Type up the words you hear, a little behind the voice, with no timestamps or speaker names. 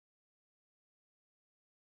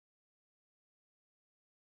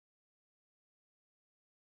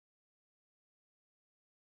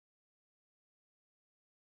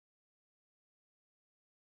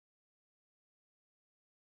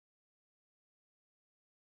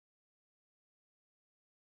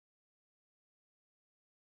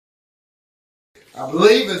I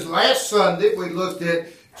believe as last Sunday we looked at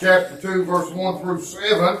chapter 2, verse 1 through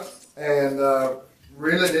 7, and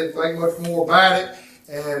really didn't think much more about it.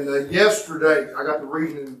 And yesterday I got to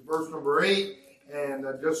reading in verse number 8, and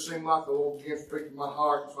it just seemed like the Lord began to speak to my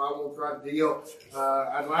heart, so I won't try to deal.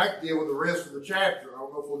 I'd like to deal with the rest of the chapter. I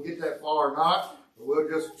don't know if we'll get that far or not, but we'll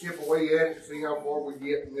just chip away at it and see how far we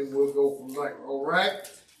get, and then we'll go from there. All right?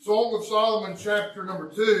 Song of Solomon, chapter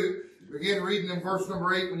number 2. Begin reading in verse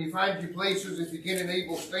number 8. When you find your places, if you get in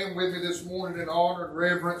evil, stand with me this morning in honor and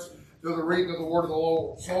reverence to the reading of the word of the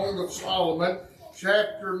Lord. Song of Solomon,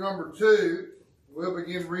 chapter number 2. We'll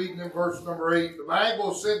begin reading in verse number 8. The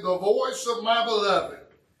Bible said, "The voice of my beloved,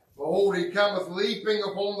 behold, he cometh leaping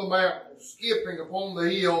upon the mountains, skipping upon the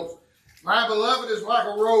hills. My beloved is like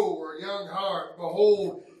a roe or a young hart.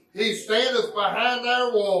 Behold, he standeth behind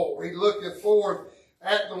our wall. He looketh forth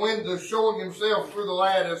at the window, showing himself through the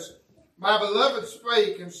lattice. My beloved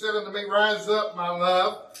spake and said unto me, Rise up, my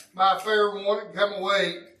love, my fair one, and come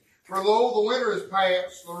away. For lo, the winter is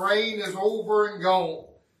past, the rain is over and gone.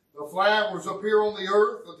 The flowers appear on the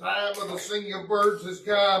earth, the time of the singing of birds is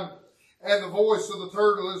come, and the voice of the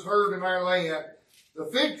turtle is heard in our land. The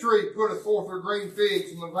fig tree putteth forth her green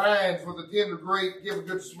figs, and the vines with the tender grape give a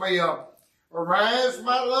good smell. Arise,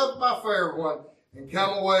 my love, my fair one, and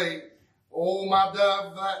come away. O my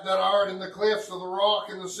dove, that art in the clefts of the rock,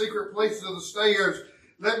 in the secret places of the stairs,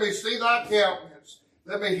 let me see thy countenance.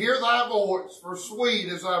 Let me hear thy voice, for sweet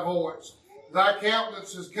is thy voice. Thy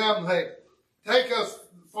countenance is comely. Take us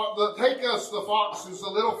the foxes, the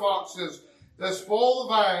little foxes, that spoil the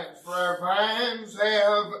vines, for our vines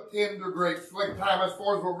have tender grapes." Take time as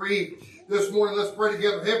far as we'll read this morning. Let's pray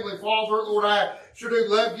together. Heavenly Father, Lord, I sure do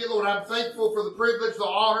love you. Lord, I'm thankful for the privilege, the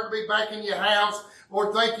honor to be back in your house.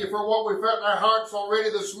 Lord, thank you for what we felt in our hearts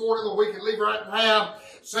already this morning, that we can leave right now,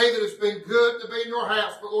 say that it's been good to be in your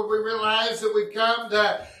house. But Lord, we realize that we've come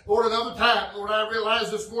to, Lord, another time. Lord, I realize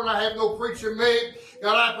this morning I have no preacher me.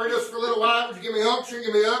 God, I pray just for a little while, would you give me unction,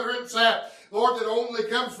 give me utterance, Lord, that only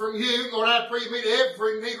comes from you. Lord, I pray you meet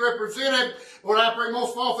every need represented. Lord, I pray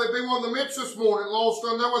most of all if they be one in the midst this morning, lost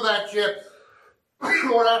undone without you.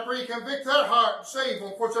 Lord, I pray you convict their heart and save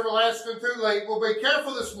them for it's everlasting too late. We'll be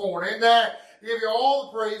careful this morning to give you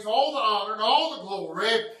all the praise, all the honor, and all the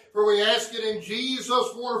glory, for we ask it in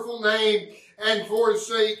Jesus' wonderful name and for his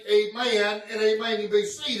sake. Amen and amen. You be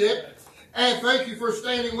seated. And thank you for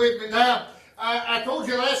standing with me. Now, I told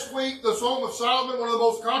you last week the Song of Solomon, one of the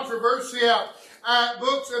most controversial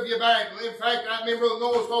books of your Bible. In fact, I remember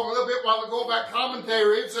Noah was talking a little bit while ago about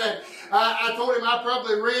commentaries, and I told him I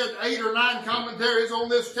probably read 8 or 9 commentaries on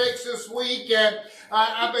this text this week, and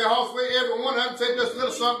I'll be honest with you, every one of them said just a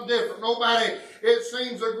little something different. Nobody, it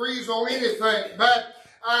seems, agrees on anything. But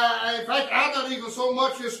in fact, I'm not even so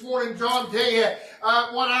much this morning, John, tell you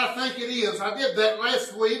what I think it is. I did that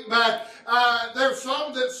last week, but there's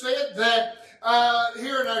some that said that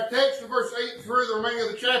here in our text, in verse 8 through the remainder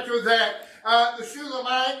of the chapter, that the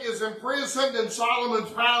Shulamite is imprisoned in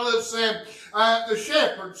Solomon's palace, and the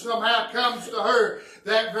shepherd somehow comes to her.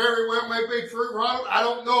 That very well may be true, Ronald. I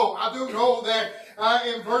don't know. I do know that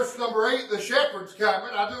in verse number 8, the shepherd's coming.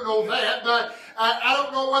 I do know that, but I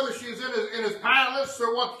don't know whether she's in his palace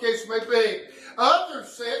or what the case may be.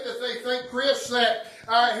 Others said that they think, Chris, that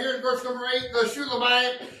here in verse number 8, the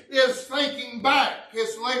Shulamite is thinking back.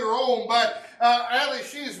 It's later on, but Allie,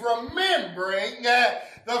 she's remembering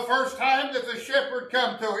the first time that the shepherd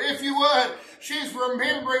come to her. If you would, she's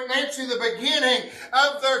remembering, Nancy, the beginning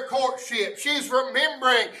of their courtship. She's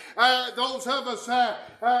remembering those of us,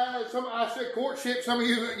 I said courtship, some of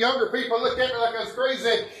you younger people look at me like I was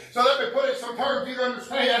crazy. So let me put it in some terms you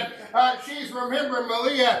understand. She's remembering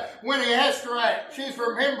Malia when he asked her out. She's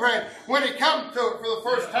remembering when he come to her for the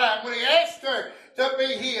first time, when he asked her to be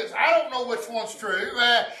his. I don't know which one's true,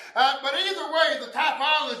 but either way, the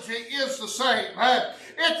typology is the same.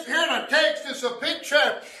 It's here in our text, it's a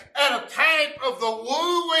picture and a type of the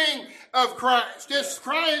wooing of Christ. It's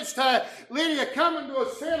Christ, Lydia, coming to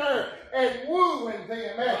a sinner and wooing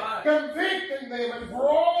them, convicting them and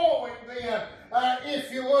drawing them,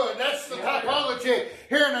 if you would. That's the typology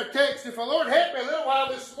here in our text. If the Lord help me a little while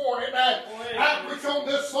this morning, I preach on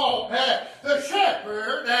this song. The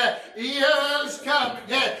shepherd is coming.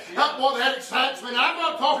 Boy, that excites me. And I'm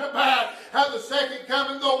not talking about the second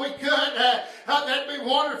coming, though we could. That'd be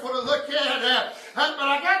wonderful to look at. But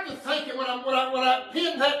I got to thinking when I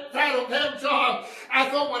pinned that title down, John, I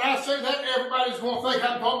thought when I say that, everybody's going to think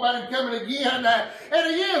I'm talking about him coming again.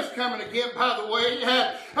 And he is coming again, by the way.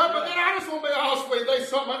 But then I just want to be honest with you. There's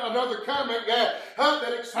something, another comment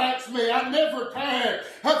that excites me. I never tired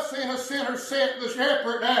of seeing a sinner sent the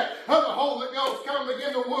shepherd. The Holy Ghost come to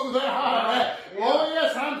begin to woo their heart. Oh,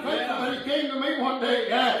 yes, I'm thankful that he came to me one day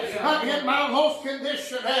in my lost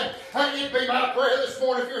condition. It'd be my prayer this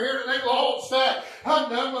morning if you're here today lost,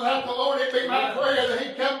 undone without the Lord. It'd be my prayer that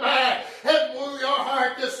he'd come back and woo your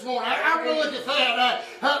heart this morning. I want to look at that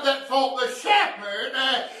thought. The shepherd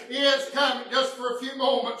is coming just for a few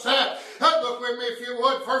moments. Look with me if you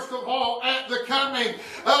would. First of all, at the coming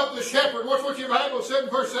of the shepherd. Watch what your Bible said in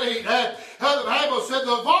verse 8. The Bible said,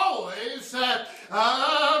 the voice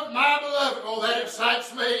of my beloved. Oh, that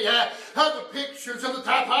excites me. The pictures of the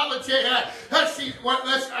typology. I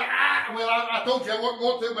told you I wasn't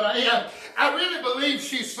going to, but I am. I really believe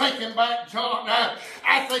she's thinking back, John.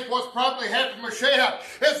 I think what's probably happened to Michelle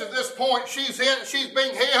is at this point she's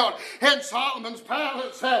being held in Solomon's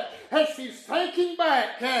palace. And she's thinking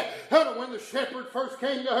back to when the shepherd first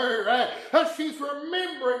came to her. She's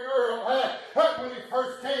remembering Earl when he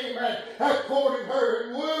first came and courted her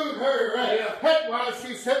and wooed her. And while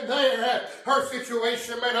she's sitting there, her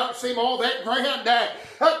situation may not seem all that grand.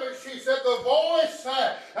 But she said, the voice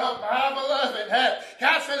of my beloved. Can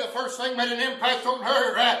I say the first thing made an impact on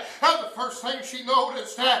her? The first thing she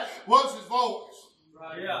noticed was his voice.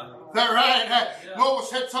 Yeah. That's right. Noah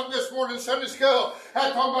said something this morning in Sunday school.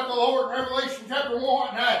 Talking about the Lord in Revelation chapter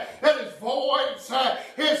 1. That his voice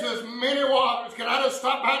is as many waters. Can I just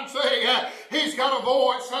stop by and say he's got a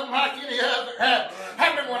voice unlike any other? I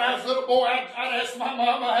remember when I was a little boy, I'd ask my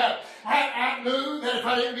mama. I knew that if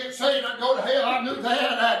I didn't get saved, I'd go to hell. I knew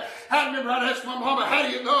that. I remember I'd ask my mama, how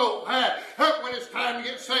do you know when it's time to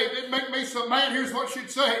get saved? It'd make me so mad. Here's what she'd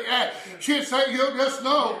say. She'd say, you'll just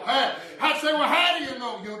know. I'd say, well, how do you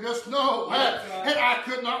know? You'll just know. And I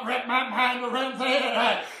could not wrap my mind around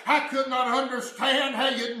that. I could not understand how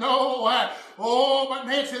you know. Oh, but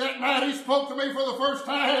Nancy, that night he spoke to me for the first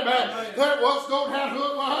time. There was no doubt who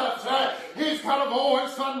it was. He's got a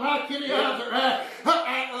voice unlike any other.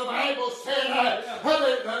 The Bible said,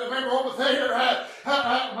 remember over there,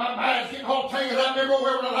 my mind's getting all tangled up. Remember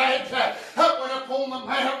where Elijah went up on the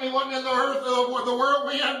mountain. He wasn't in the earth, the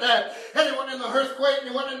whirlwind, and he wasn't in the earthquake, and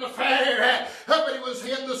he wasn't in the fire, but he was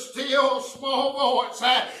in the still small voice.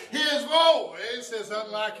 His voice is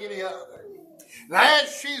unlike any other.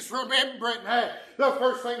 As she's remembering, the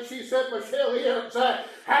first thing she said, Michelle, is,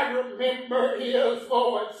 I remember his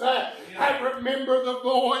voice. I remember the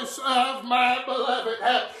voice of my beloved.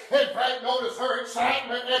 In fact, notice her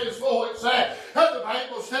excitement at his voice. The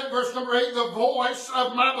Bible said, verse number 8, the voice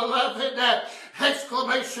of my beloved,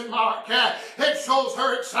 exclamation mark. It shows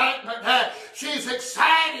her excitement. She's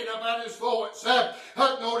excited about his voice.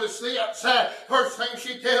 Notice this. First thing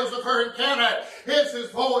she tells of her encounter is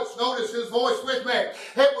his voice. Notice his voice with me.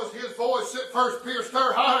 It was his voice that first pierced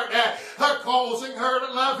her heart, causing her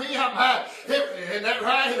to love him. Isn't that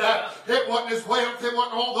right? It wasn't his wealth. It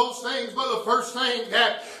wasn't all those things. But the first thing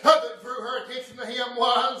that drew her attention to him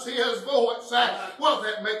was his voice. Well,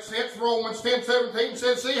 that makes sense. Romans 10:17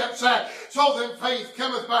 says this. So then faith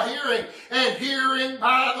cometh by hearing, and hearing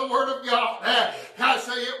by the word of God. I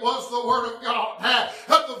say it was the word of God.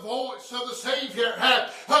 The voice of the Savior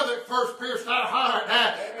that first pierced our heart,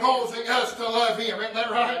 causing us to love him. Isn't that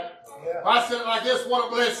right? Yeah. I said it like this, what a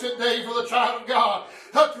blessed day for the child of God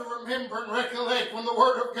to remember and recollect when the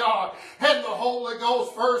Word of God and the Holy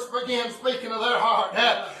Ghost first began speaking to their heart.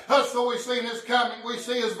 So we see his coming, we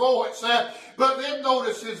see his voice, but then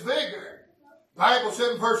notice his vigor. The Bible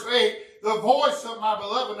said in verse 8, the voice of my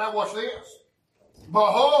beloved. Now watch this.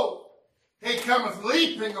 Behold, he cometh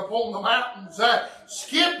leaping upon the mountains,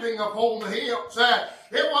 skipping upon the hills.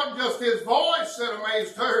 It wasn't just his voice that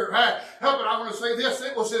amazed her, but I want to say this,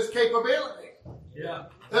 it was his capability. Yeah.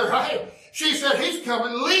 Right? She said he's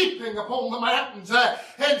coming leaping upon the mountains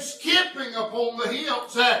and skipping upon the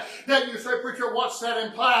hills. Now you say, preacher, what's that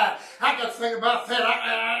imply? I got to think about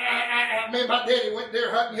that. Me and my daddy went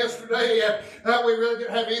deer hunting yesterday. We really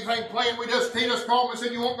didn't have anything planned. We just called me and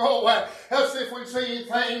said, you won't go? Let's see if we can see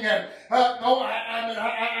anything.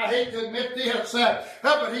 I hate to admit this,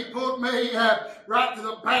 but he pulled me right to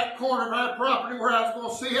the back corner of our property where I was going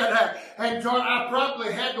to see it. And John, I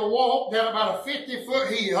probably had to walk down about a 50-foot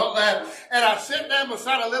hill. And I sat down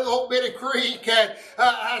beside a little old bitty creek, and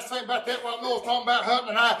I was thinking about that while I was talking about hunting,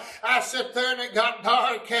 and I sat there and it got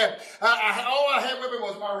dark, and all I had with me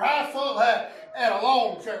was my rifle and a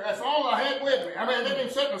long chair. That's all I had with me. I mean, I didn't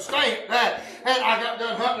even sit in a stand. And I got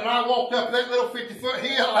done hunting, and I walked up that little 50-foot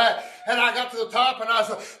hill, and I got to the top, and I was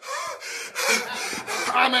like,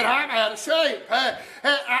 I'm out of shape.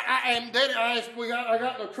 And Daddy, I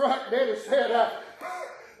got in the truck. Daddy said,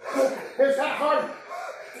 is that hard?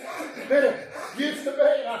 Daddy, used to be.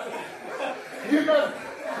 I said, you better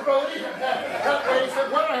believe it. He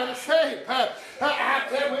said, well, I'm out of shape. I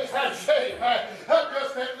tell me it's out of shape.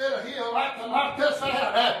 Just that little heel like to knock this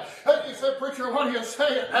out. He said, preacher, what are you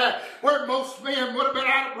saying? Where most men would have been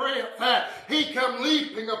out of breath, he come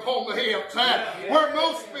leaping upon the hills. Where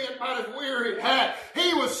most men might have wearied,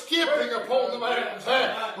 he was skipping upon the mountains.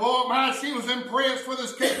 Oh my, she was impressed with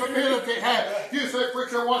his capability. You say,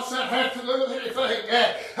 preacher, what's that have to do with anything?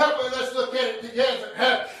 Let's look at it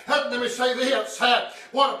together. Let me say this.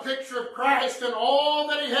 What a picture of Christ and all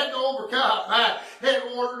that he had to overcome in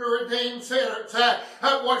order to redeem sinners.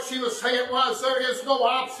 What she was saying was, there is no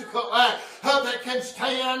obstacle that can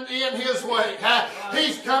stand in his way.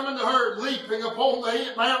 He's coming to her, leaping upon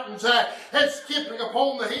the mountains and skipping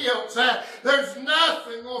upon the hills. There's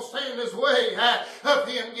nothing going to stand in his way of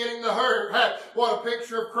him getting to her. What a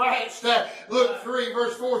picture of Christ. Luke 3,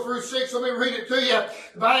 verse 4 through 6. Let me read it to you.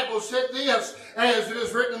 The Bible said this, as it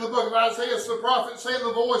is written in the book of Isaiah, the prophet, saying,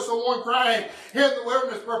 the voice of one crying in the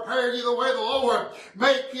wilderness, prepare ye the way of the Lord,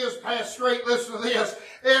 make his path straight. Listen to this.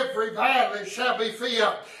 Every valley shall be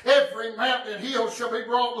filled, every mountain and hill shall be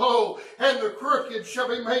brought low, and the crooked shall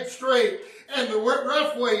be made straight, and the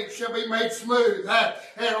rough ways shall be made smooth,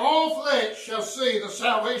 and all flesh shall see the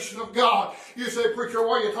salvation of God. You say, preacher,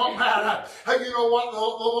 what are you talking about? You know what the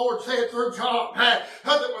Lord said through John, that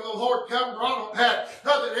when the Lord come Ronald, that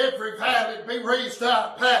every valley would be raised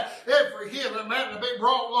up, every hill and mountain would be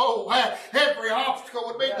brought low, every obstacle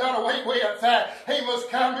would be done away with. He was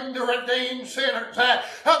coming to redeem sinners.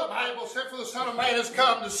 The Bible said, for the Son of Man has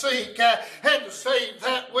come to seek and to save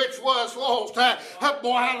that which was lost.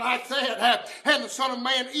 Boy, I like that. And the Son of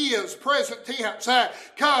Man is, present tense,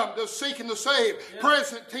 come to seek and to save.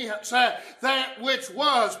 Present tense, that which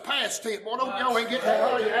was, past tense. Boy, don't go and get that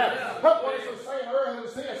out of you. What he was saying earlier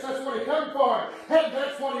is this. That's what he come for. And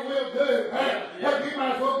that's what he will do. You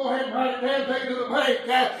might as well go ahead and write it down, take it to the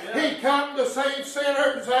bank. He come to save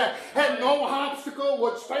sinners, and no obstacle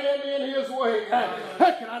would stand in his way.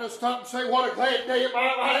 Can I just stop and say, what a glad day of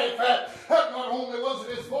my life. Not only was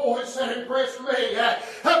it his voice that impressed me,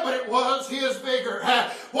 but it was his vigor.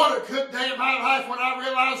 What a good day of my life when I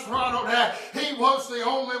realized, Ronald, he was the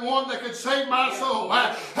only one that could save my soul.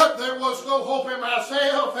 There was no hope in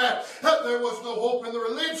myself. There was no hope in the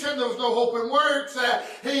religion. There was no hope in works.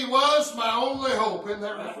 He was my only hope in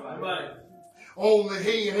their life. Only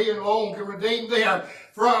he and he alone can redeem them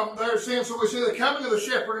from their sins. So we see the coming of the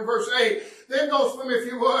shepherd in verse 8. Then go swim, if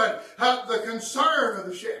you would, the concern of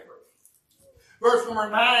the shepherd. Verse number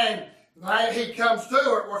 9, he comes to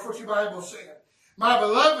her. Watch what your Bible said. My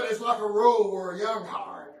beloved is like a roe or a young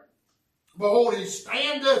hart. Behold, he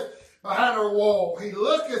standeth behind her wall. He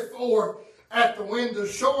looketh forth at the window,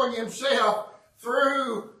 showing himself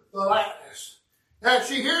through the lattice. Now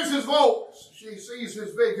she hears his voice. She sees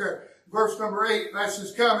his vigor. Verse number 8, that's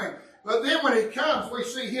his coming. But then when he comes, we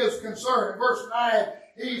see his concern. Verse 9,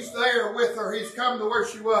 he's there with her. He's come to where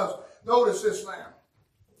she was. Notice this now.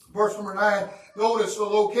 Verse number 9, notice the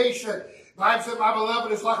location. The Bible said, my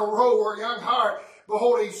beloved is like a roe or a young hart.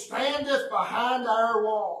 Behold, he standeth behind our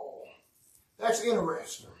wall. That's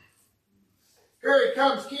interesting. Here he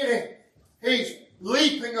comes, kidding. He's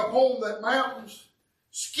leaping upon the mountains,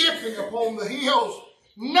 skipping upon the hills.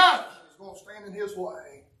 Nothing is going to stand in his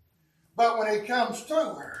way. But when he comes to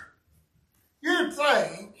her, you'd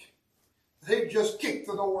think that he'd just kick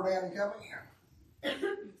the door down and come in.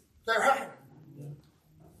 They're right.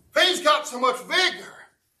 He's got so much vigor,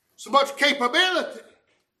 so much capability.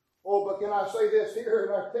 Oh, but can I say this here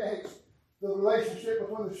in our text? The relationship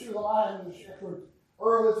between the Shulamite and the shepherd.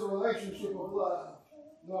 Earl, is a relationship of love,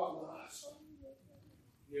 not lust.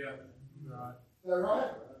 Yeah, right. Is that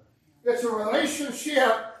right? It's a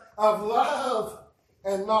relationship of love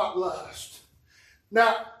and not lust.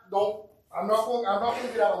 Now, I'm not going to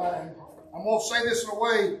get out of line. I'm going to say this in a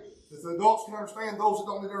way that the adults can understand, those that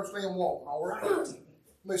don't need to understand won't. All right? Let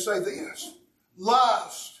me say this.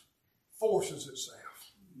 Lust forces itself.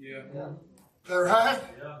 Yeah. Is that right?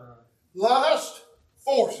 Yeah. Lust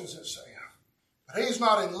forces itself. But he's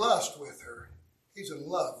not in lust with her. He's in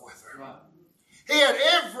love with her. Right. He had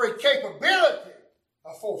every capability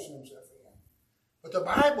of forcing himself in. But the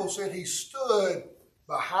Bible said he stood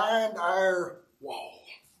behind our wall.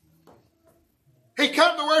 He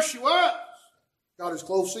come to where she was. Got as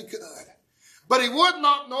close as he could. But he would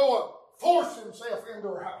not force himself into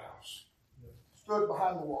her house. Stood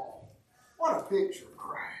behind the wall. What a picture of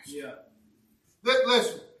Christ. Yeah.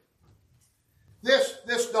 Listen.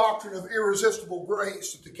 This doctrine doctrine of irresistible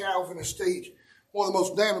grace that the Calvinists teach. One of the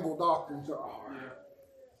most damnable doctrines there are.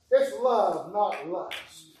 Yeah. It's love, not lust.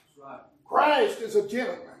 That's right. Christ is a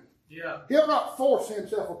gentleman. Yeah. He'll not force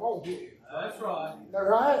himself upon you. That's right. Is that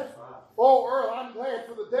right? Oh, Earl, I'm glad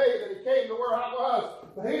for the day that he came to where I was,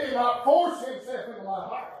 but he did not force himself into my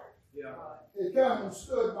heart. Yeah. He came and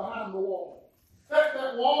stood behind the wall.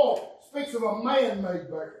 That wall speaks of a man-made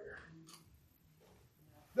barrier.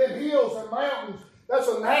 Them hills and mountains, that's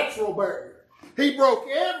a natural barrier. He broke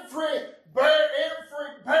every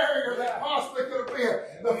barrier that possibly could have been.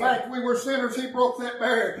 The fact we were sinners, he broke that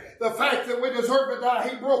barrier. The fact that we deserved to die,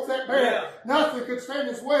 he broke that barrier. Yeah. Nothing could stand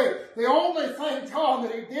his way. The only thing, John,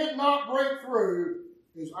 that he did not break through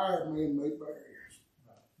is our man-made barriers.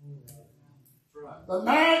 Right. The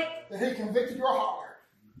night that he convicted your heart,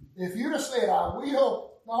 if you'd have said, I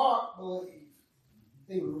will not believe,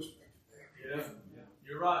 he would have respected that. Yeah.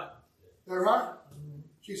 You're right. Is that right?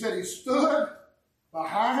 She said he stood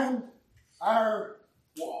behind our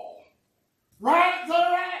wall. Right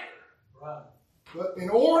there. Right. But in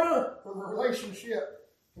order for the relationship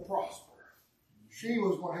to prosper, she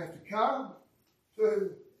was going to have to come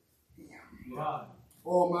to him. Right.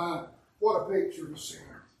 Oh my, what a picture of a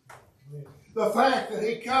sinner. The fact that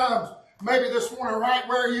he comes, maybe this morning right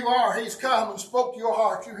where you are, he's come and spoke to your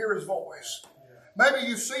heart. You hear his voice. Maybe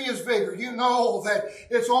you see his vigor. You know that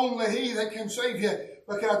it's only he that can save you.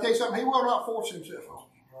 But can I tell you something? He will not force himself on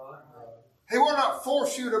you. Right. He will not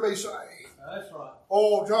force you to be saved. That's right.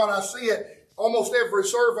 Oh, John, I see it almost every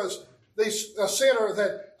service. A sinner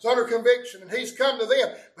that's under conviction, and he's come to them.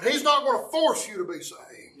 But he's not going to force you to be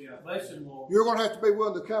saved. Yeah. Bless him, Lord. You're going to have to be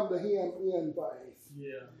willing to come to him in faith.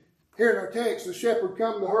 Yeah. Here in our text, the shepherd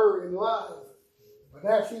come to her in love. But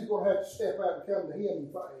now she's going to have to step out and come to him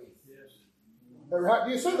in faith. Yes.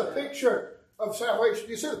 Do you see the picture of salvation?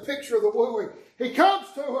 Do you see the picture of the wooing? He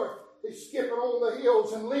comes to her. He's skipping on the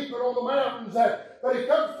hills and leaping on the mountains. But he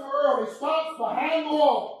comes to her and he stops behind the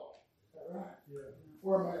wall. Is that right? Yeah.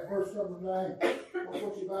 Where am I at? Verse number 9. What's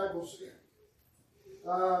what your Bible said?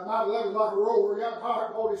 Not 11 like a rover. Young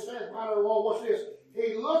heart, hold his stand behind the wall. What's this?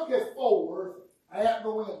 He looketh forward at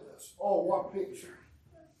the windows. Oh, what a picture.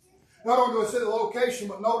 Not only do I see the location,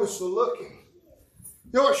 but notice the looking.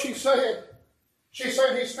 You know what she said? She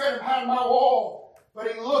said, he's standing behind my wall,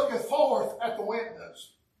 but he looketh forth at the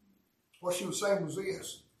windows. What she was saying was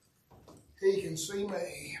this: he can see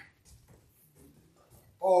me.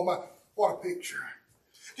 Oh, my, what a picture.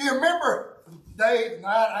 Do you remember the day, the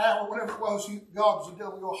night, hour, whatever it was, God was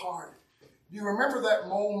dealing with your heart? Do you remember that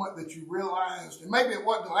moment that you realized, and maybe it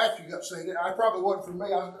wasn't until after you got saved, I probably wasn't for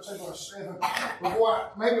me, I was saved when I was 7, but boy,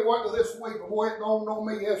 maybe it wasn't until this week, but boy, it don't know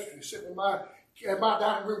me yesterday, sitting at my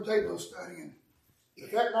dining room table studying.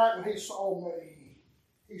 But that night when he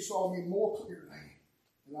saw me more clearly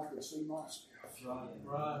than I could see myself. Right.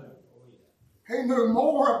 Right. He knew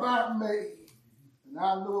more about me than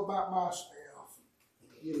I knew about myself.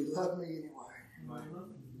 Yet he loved me anyway.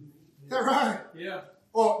 Is that right? Yeah.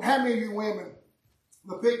 Well, how many of you women,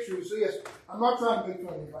 the picture is this. I'm not trying to be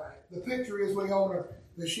funny about it. The picture is Leona,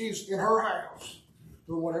 that she's in her house,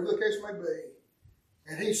 or whatever the case may be,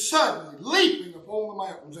 and he's suddenly leaping upon the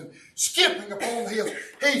mountains and skipping upon the hills.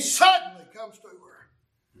 He suddenly comes to her,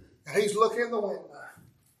 and he's looking in the window,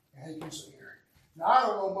 and he can see her. Now, I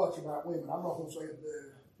don't know much about women. I'm not going to say I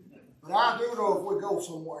do. But I do know if we go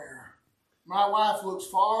somewhere, my wife looks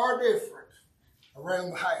far different around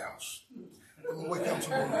the house when we come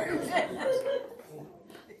somewhere else.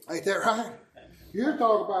 Ain't that right? You're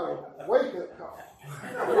talking about a wake-up call. We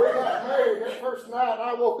got married that first night, and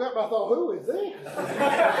I woke up and I thought, who is this?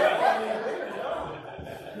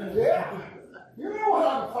 Yeah. You know what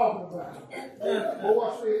I'm talking about. Well,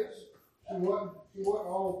 watch this. She wasn't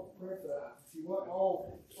all wrapped up. She wasn't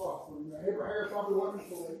all proper. Her hair probably wasn't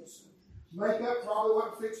fixed. Makeup probably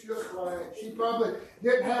wasn't fixed just right. She probably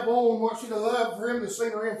didn't have on what she'd have loved for him to see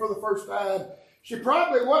her in for the first time. She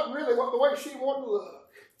probably wasn't really the way she wanted to look.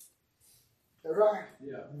 Is that right?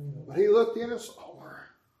 Yeah. But he looked in and saw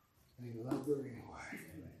her. And he loved her anyway.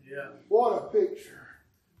 Yeah. What a picture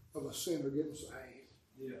of a sinner getting saved.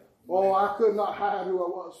 Yeah. Oh, I could not hide who I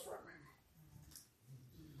was from him.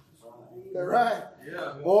 Is that right?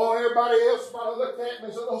 Yeah. Boy, everybody else might have looked at me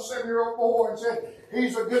as a little 7-year-old boy and said,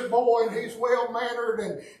 he's a good boy and he's well-mannered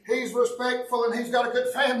and he's respectful and he's got a good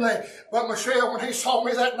family. But Michelle, when he saw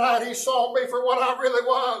me that night, he saw me for what I really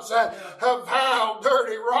was, a vile,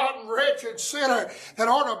 dirty, rotten, wretched sinner that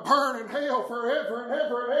ought to burn in hell forever and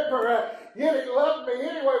ever and ever. Yet he loved me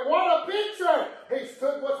anyway. What a picture! He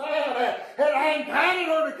stood without and I invited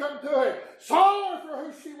her to come to him. Saw her for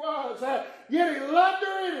who she was. Yet he loved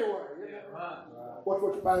her anyway. Yeah, right. Right. Watch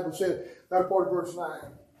what the Bible said. That part of verse 9.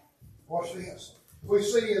 Watch this. We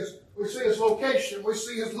see his location. We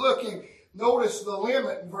see his looking. Notice the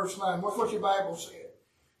limit in verse 9. Watch what your Bible said.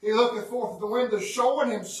 He looketh forth at the window, showing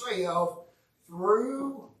himself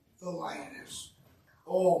through the lattice.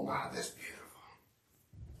 Oh my, that's beautiful.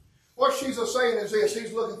 What she's saying is this.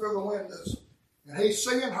 He's looking through the windows, and he's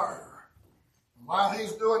seeing her. And while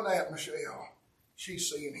he's doing that, Michelle, she's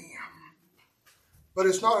seeing him. But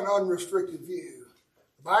it's not an unrestricted view.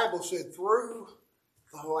 The Bible said through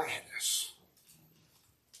the lattice.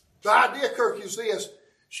 The idea, Kirk, is this.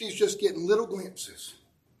 She's just getting little glimpses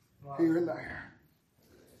here and there.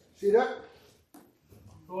 She doesn't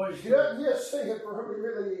just see it for who he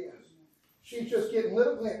really is. She's just getting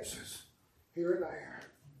little glimpses here and there.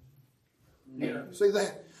 Yeah. See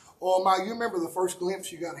that? Oh my, you remember the first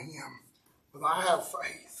glimpse you got of him. But I have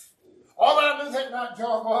faith. All I knew that night,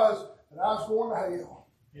 John, was that I was going to hell.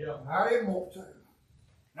 Yeah. And I didn't want to.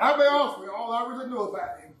 And I'll be honest with you, all I really knew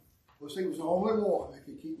about him was he was the only one that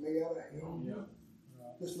could keep me out of hell. Yeah.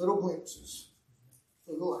 Just little glimpses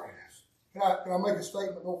through the lattice. Can I make a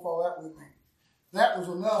statement? Don't fall out with me. That was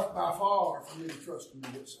enough by far for me to trust him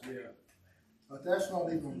to get saved. Yeah. But that's not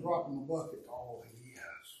even a drop in the bucket to all he is.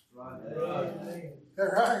 Right. Is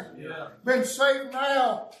that right? Yeah. Been saved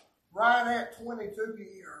now right at 22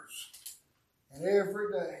 years. And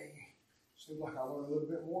every day, seems like I learn a little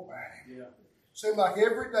bit more about him. Yeah. Seems like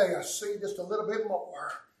every day I see just a little bit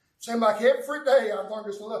more. Seems like every day I learn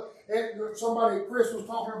just a little. Somebody, Chris was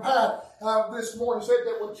talking about this morning, said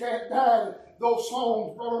that when Chad died, those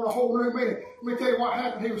songs brought on a whole new meaning. Let me tell you what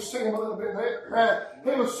happened. He was singing a little bit.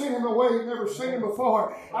 He was singing in a way he'd never seen him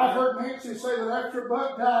before. I've heard Nancy say that after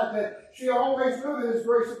Buck died, that she always knew that his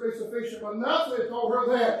grace would be sufficient, but nothing had told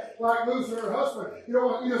her that, like losing her husband.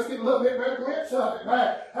 You just get a little bit better glimpse of it.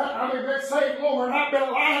 I mean, been saved longer and I've been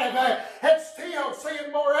alive. And still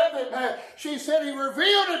seeing more of it. She said he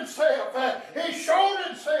revealed himself. He showed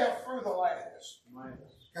himself through the lattice.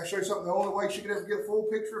 Can I show you something? The only way she could ever get a full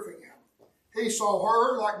picture of him. He saw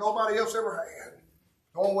her like nobody else ever had.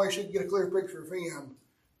 The only way she could get a clear picture of him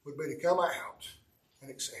would be to come out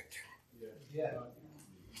and accept him. Yeah.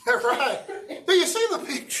 Right? Do you see the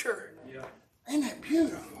picture? Yeah. Ain't that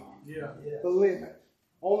beautiful? Yeah. The limit.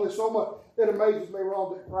 Only so much. It amazes me,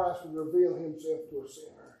 Ron, that Christ would reveal himself to a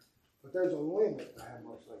sinner. But there's a limit to how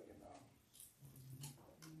much they can know.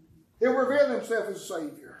 He'll reveal himself as a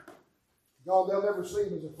Savior. God, they'll never see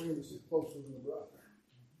him as a friend that's closer than a brother.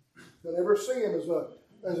 They'll never see him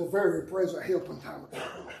as a very present help in time of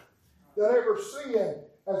trouble. They'll never see him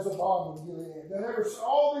as the balm of Gilead. They'll never see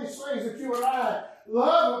all these things that you and I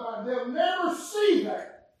love about him. They'll never see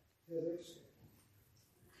that. Yeah, they see it.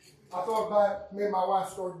 I thought about me and my wife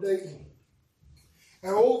started dating.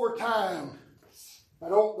 And over time, now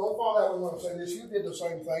don't fall out when I'm saying this. You did the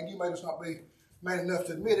same thing. You may just not be man enough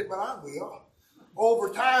to admit it, but I will. Over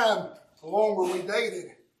time, the longer we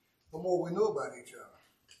dated, the more we knew about each other.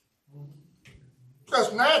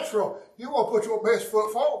 That's natural. You want to put your best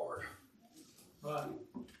foot forward. Right.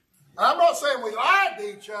 I'm not saying we lied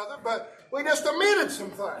to each other, but we just admitted some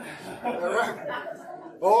things. All right?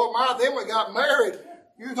 Oh my, then we got married.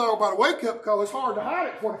 You talk about a wake-up call. It's hard to hide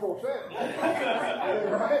it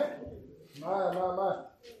 24/7. Right? My.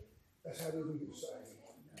 That's how we get saved.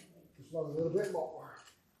 Just learn a little bit more.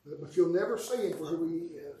 But you'll never see him for who he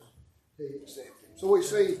is till you accept him. So we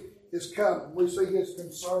see his coming. We see his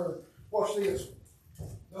concern. Watch this.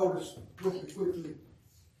 Notice with me quickly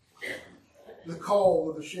the call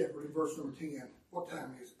of the shepherd in verse number 10. What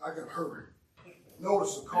time is it? I got to hurry.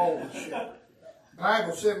 Notice the call of the shepherd. The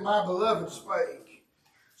Bible said, my beloved spake,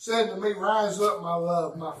 said to me, rise up, my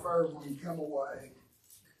love, my fair one, and come away.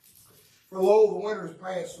 For lo, the winter is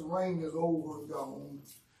past, the rain is over and gone.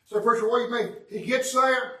 So, preacher, what do you mean? He gets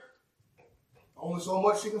there, only so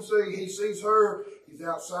much he can see. He sees her. He's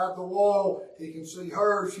outside the wall. He can see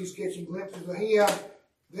her. She's catching glimpses of him.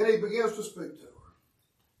 Then he begins to speak to her.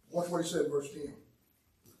 Watch what he said in verse 10.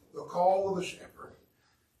 The call of the shepherd.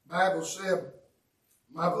 The Bible said,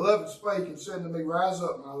 my beloved spake and said to me, rise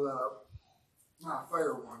up, my love, my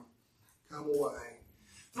fair one, come away.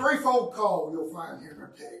 Threefold call you'll find here in our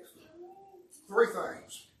text. Three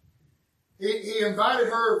things. He invited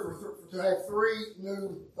her to have three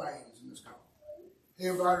new things in this call. He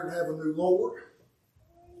invited her to have a new Lord,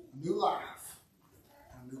 a new life,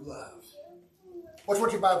 and a new love. Watch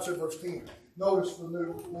what your Bible said in verse 10. Notice the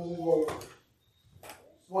new Lord.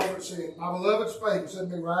 Watch what it said. My beloved spake and said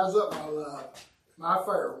to me, rise up, my love, my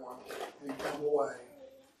fair one, and come away.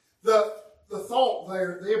 The thought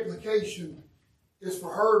there, the implication is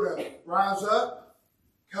for her to rise up,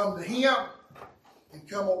 come to him, and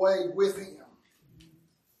come away with him.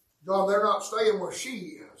 God, they're not staying where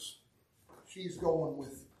she is. She's going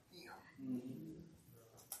with him.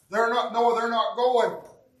 They're not going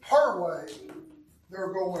her way.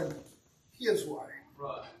 They're going his way.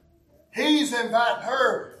 Right. He's inviting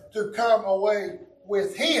her to come away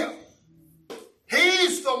with him.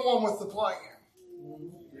 He's the one with the plan.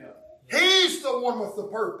 Yeah. He's the one with the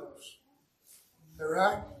purpose. Is that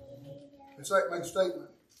right? It's that big statement.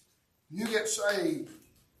 You get saved,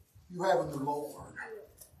 you have a new Lord.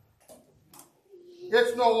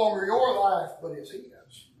 It's no longer your life, but it's his.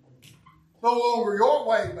 No longer your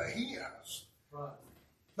way, but his. Right.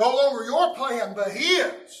 No longer your plan, but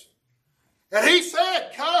his. And he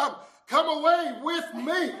said, come away with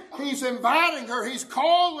me. He's inviting her. He's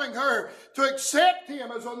calling her to accept him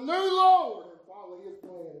as a new Lord and follow his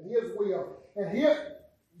plan, his will, and his.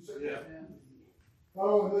 Yeah. Not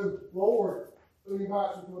only a new Lord, but he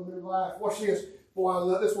invites her to a new life. Watch this. Boy, I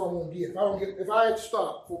love this one. I want to get. If I had to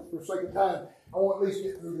stop for sake of time, I want to at least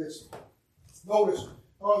get through this. Notice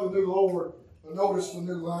the new Lord, but notice the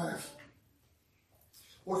new life.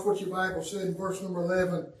 Watch what your Bible said in verse number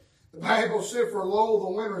 11. The Bible said, "For lo,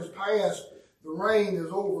 the winter is past, the rain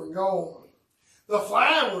is over and gone. The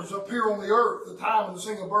flowers appear on the earth, the time of the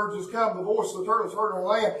singing of birds is come, the voice of the turtle is heard on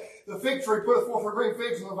land. The fig tree putteth forth her green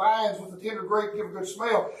figs, and the vines with the tender grape give a good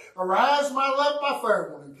smell. Arise, my love, my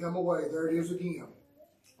fair one, and come away." There it is again.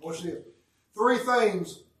 Watch this. 3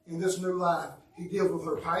 things in this new life. He deals with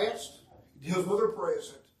her past, he deals with her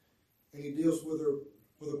present, and he deals with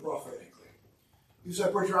her prophetically. You say,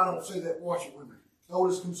 "Preacher, I don't see that." Watch it with me.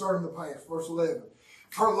 Notice concerning the past, verse 11.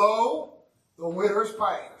 "For lo, the winter is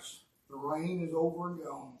past, the rain is over and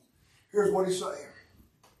gone." Here's what he's saying.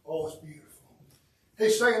 Oh, it's beautiful.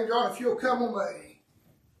 He's saying, God, if you'll come with me,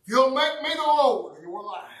 if you'll make me the Lord of your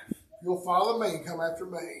life, if you'll follow me and come after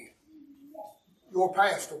me, your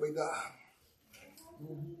past will be done.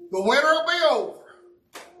 The winter will be over.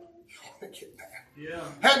 You want to get that?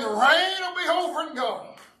 Yeah. And the rain will be over and gone.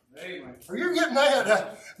 Amen. Are you getting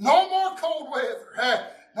that? No more cold weather.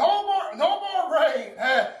 No more rain.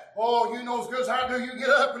 Oh, you know as good as I do, you get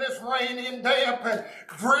up and it's rainy and damp and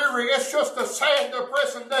dreary. It's just a sad,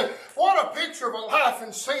 depressing day. What a picture of a life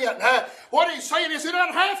in sin. What he's saying is it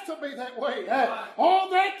doesn't have to be that way. All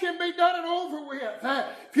that can be done and over with.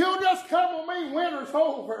 If you'll just come with me, winter's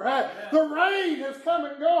over. The rain has come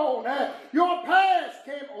and gone. Your past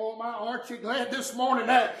came. Oh, my, aren't you glad this morning?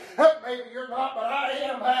 Maybe you're not, but I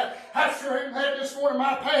am. I sure am glad this morning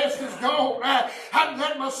my past is gone. I'm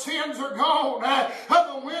glad my sins are gone.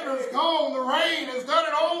 The winter's gone. The rain has done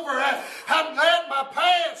it over. I'm glad my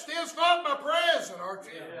past is not my present, aren't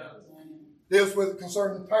you? Yeah. Deals with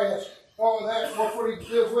concerning the past. All of that. Watch what he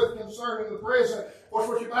deals with concerning the present. Watch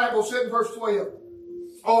what your Bible said in verse 12.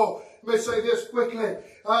 Oh, let me say this quickly.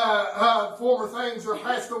 Former things are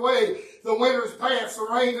passed away. The winter is past. The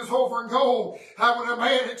rain is over and gone. When a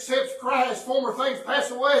man accepts Christ, former things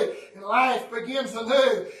pass away and life begins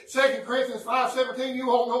anew. 2 Corinthians 5:17,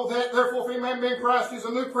 you all know that. Therefore, if any man be in Christ, he's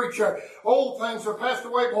a new creature. Old things are passed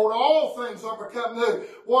away. Behold, all things are become new.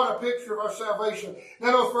 What a picture of our salvation.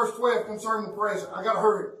 Now, notice verse 12 concerning the present. I got to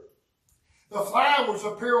hurry. The flowers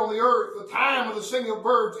appear on the earth. The time of the singing of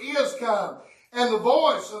birds is come. And the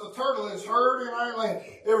voice of the turtle is heard in our land.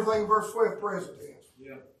 Everything in verse 12 present is.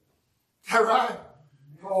 Yeah. Is that right?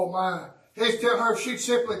 Oh my. He's telling her if she'd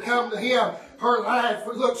simply come to him, her life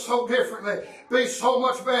would look so differently, be so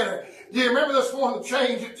much better. Do you remember this morning the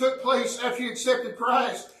change that took place after you accepted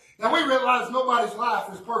Christ? Now we realize nobody's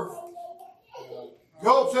life is perfect.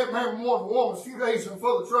 Job said, "Remember more than one, a few days and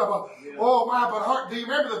full of trouble." Yeah. Oh my, but do you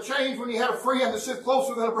remember the change when you had a friend that sit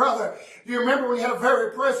closer than a brother? Do you remember when you had a very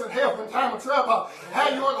present help in time of trouble? How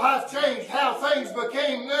your life changed, how things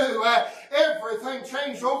became new. Everything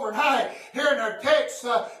changed overnight. Here in our text,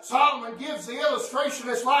 Solomon gives the illustration.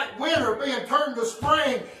 It's like winter being turned to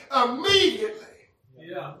spring immediately.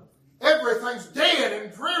 Yeah. Everything's dead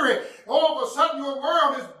and dreary. All of a sudden your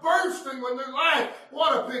world is bursting with new life.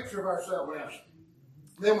 What a picture of our salvation.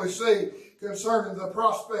 Then we see concerning the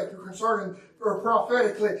prospect, or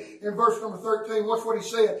prophetically, in verse number 13, watch what he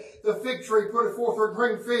said. The fig tree putteth forth her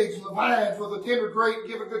green figs, and the vines with the tender grape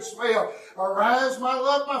give a good smell. Arise, my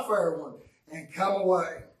love, my fair one, and come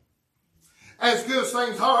away. As good as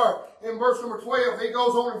things are, in verse number 12, he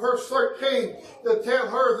goes on in verse 13 to tell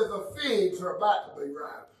her that the figs are about to be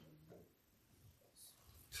ripe.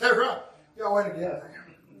 Is that right? Y'all wait again.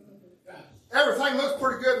 Everything looks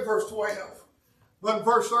pretty good in verse 12. But in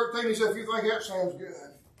verse 13, he said, if you think that sounds good,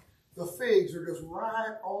 the figs are just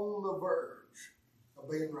right on the verge of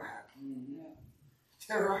being ripe. Mm-hmm.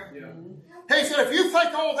 that right? Yeah. He said, if you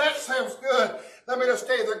think all that sounds good, let me just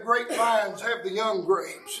tell you, the grapevines have the young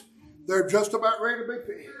grapes. They're just about ready to be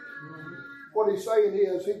picked. What he's saying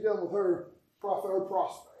is, he's dealing with her prophet.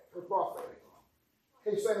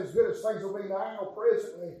 He's saying, as good as things will be now,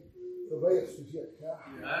 presently, the best is yet to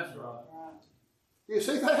come. Yeah, that's right. You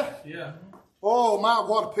see that? Yeah. Oh my,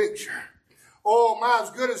 what a picture. Oh my, as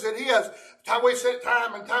good as it is. We said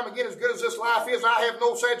time and time again, as good as this life is, I have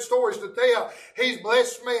no sad stories to tell. He's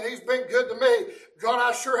blessed me and he's been good to me. God,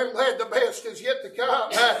 I sure am glad the best is yet to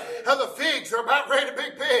come. The figs are about ready to be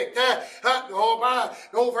picked. Oh my,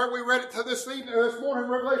 over we read it to this morning,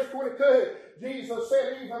 Revelation 22. Jesus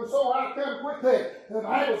said, even so I come quickly. The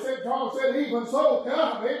Bible said, John said, even so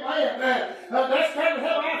come. Amen. That's kind of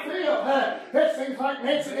how I feel. It seems like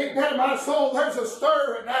Nancy deep down in my soul, there's a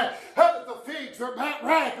stir. That the figs are about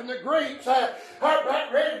ripe and the grapes are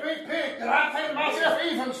about ready to be picked. And I think to myself,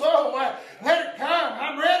 even so, let it come.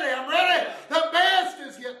 I'm ready. The best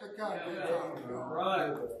is yet to come.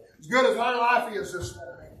 Right. As good as our life is this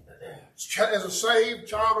morning, as a saved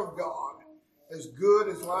child of God, as good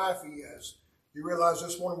as life is, you realize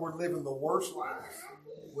this morning we're living the worst life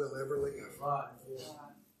we'll ever live. Right.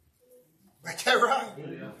 Is that right?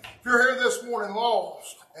 Yeah. If you're here this morning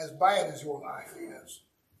lost, as bad as your life is,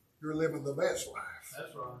 you're living the best life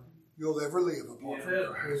That's right. you'll ever live apart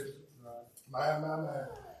from Christ. Right. My.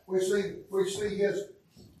 We see his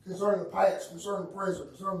concerning the past, concerning the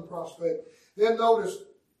present, concerning the prospect. Then notice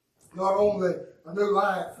not only a new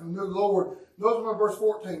life and a new Lord. Notice in verse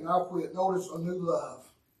 14, I'll quit. Notice a new love.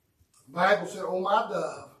 The Bible said, O my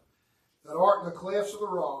dove, that art in the clefts of the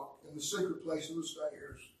rock, in the secret place of the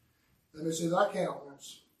stairs. Let me see thy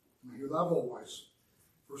countenance, and hear thy voice.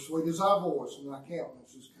 For sweet is thy voice, and thy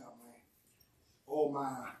countenance is comely. Oh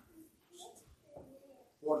my.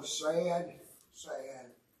 What a sad,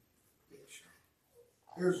 sad picture.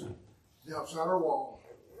 Here's the outside her wall.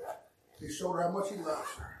 He showed her how much he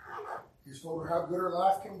loves her. He's told her how good her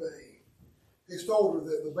life can be. He's told her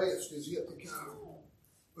that the best is yet to come.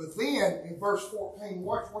 But then, in verse 14,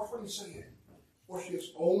 watch what he said. Watch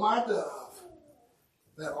this. O my dove,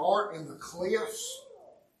 that art in the clefts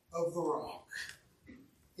of the rock,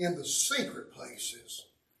 in the secret places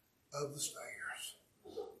of the stairs.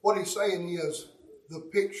 What he's saying is, the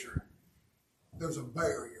picture, there's a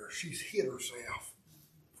barrier. She's hid herself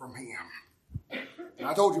from him. And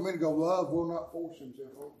I told you a minute ago, love will not force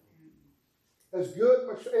himself on you. As good,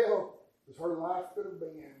 Michelle, as her life could have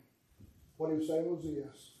been, what he was saying was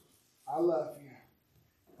this: I love you.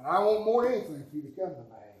 And I want more than anything for you to come to me.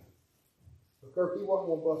 But Kirk, he wasn't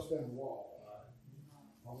going to bust down the wall.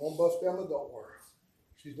 I'm going to bust down the door.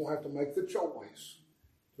 She's going to have to make the choice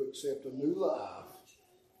to accept a new love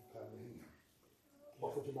and come to him.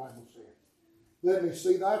 That's what the Bible said. Let me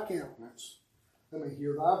see thy countenance. Let me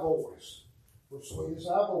hear thy voice. For sweet is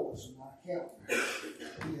thy voice, and thy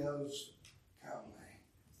countenance is comely.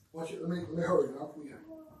 Let me hurry up with you.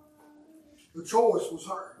 The choice was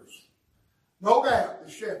hers. No doubt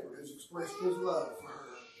the shepherd has expressed his love for her.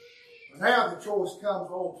 But now the choice comes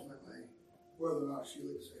ultimately whether or not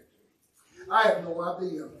she'll accept it. I have no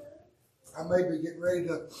idea. I may be getting ready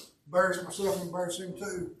to embarrass myself and embarrass him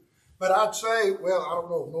too. But I'd say, well, I don't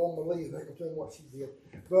know if Norma Lee, they can tell me what she did.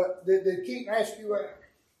 But did Keaton ask you that?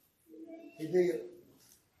 He did.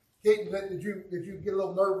 Keaton, did you get a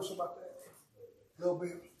little nervous about that? A little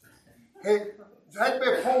bit. There had to be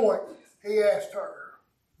a point he asked her,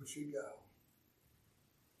 would she go?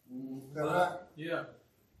 Is that right? Yeah.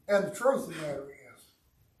 And the truth of the matter is,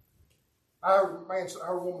 I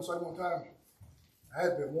heard a woman say one time, I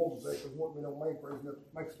had been a woman say, because wouldn't be no man praise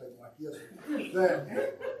nothing makes a statement like this, that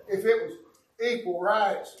if it was equal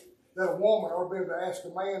rights, that a woman ought to be able to ask a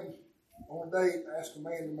man on a date, ask a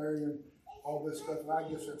man to marry him, all this stuff, and I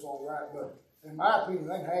guess that's all right, but in my opinion,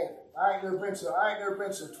 they ain't had it. I ain't never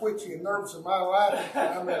been so twitchy and nervous in my life.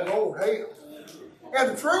 I mean, Lord hell.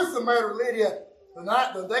 And the truth of the matter, Lydia,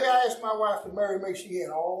 the day I asked my wife to marry me, she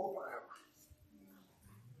had all the power.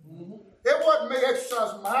 Mm-hmm. It wasn't me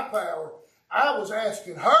exercising my power. I was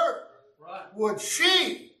asking her, right, would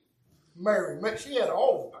she marry me? She had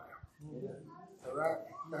all the power. Mm-hmm. All right?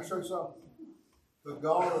 Can I show you something? The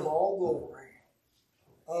God of all glory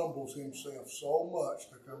humbles himself so much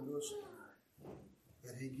to come to us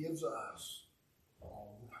that he gives us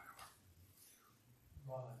all the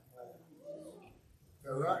power.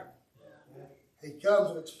 All right? He comes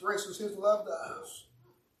and expresses his love to us.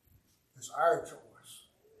 It's our choice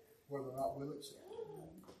whether or not we'll accept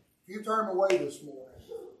it. If you turn away this morning,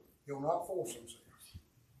 he'll not force himself.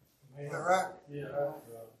 Is that right? Yeah.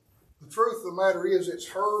 The truth of the matter is, it's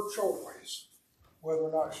her choice whether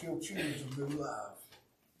or not she'll choose a new love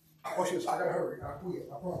Oh, she says, I gotta hurry. I quit.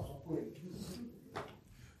 I promise I'll quit.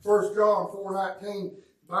 1 John 4:19,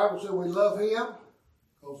 the Bible said we love him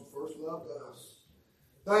because he first loved us.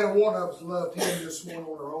 Neither one of us loved him this morning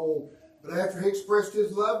on our own, but after he expressed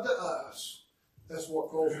his love to us, that's what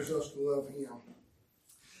causes us to love him.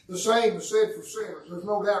 The same is said for sinners. There's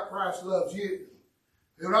no doubt Christ loves you.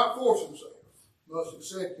 He'll not force himself. You must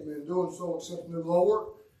accept him, and in doing so, accept a new Lord,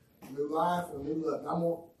 a new life, and a new love. I'm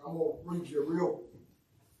going to read you a real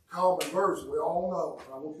common verse we all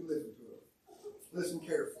know. I want you to listen to it. Listen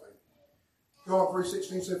carefully. John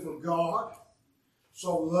 3:16 said, for God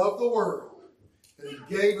so loved the world that he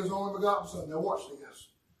gave his only begotten Son. Now watch this.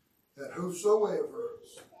 That whosoever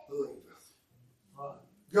believeth.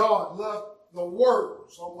 God loved the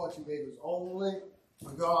world so much he gave his only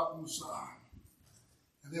begotten Son.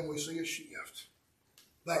 And then we see a shift.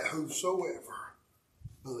 That whosoever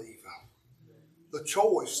believeth. The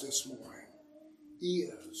choice this morning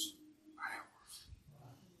is ours.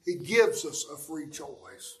 He gives us a free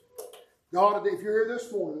choice. God, if you're here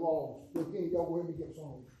this morning lost, go ahead and get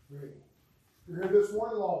songs ready. If you're here this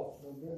morning lost,